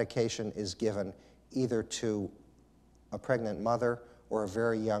if the medication is given either to a pregnant mother or a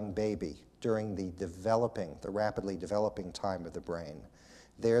very young baby during the rapidly developing time of the brain.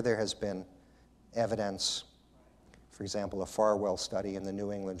 There has been evidence, for example, a Farwell study in the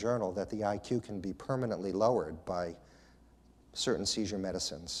New England Journal, that the IQ can be permanently lowered by certain seizure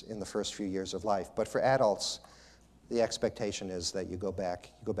medicines in the first few years of life. But for adults, the expectation is that you go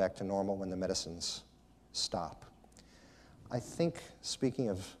back to normal when the medicines stop. I think, speaking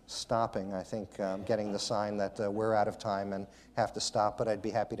of stopping, I think I'm getting the sign that we're out of time and have to stop, but I'd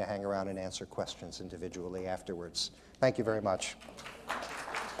be happy to hang around and answer questions individually afterwards. Thank you very much.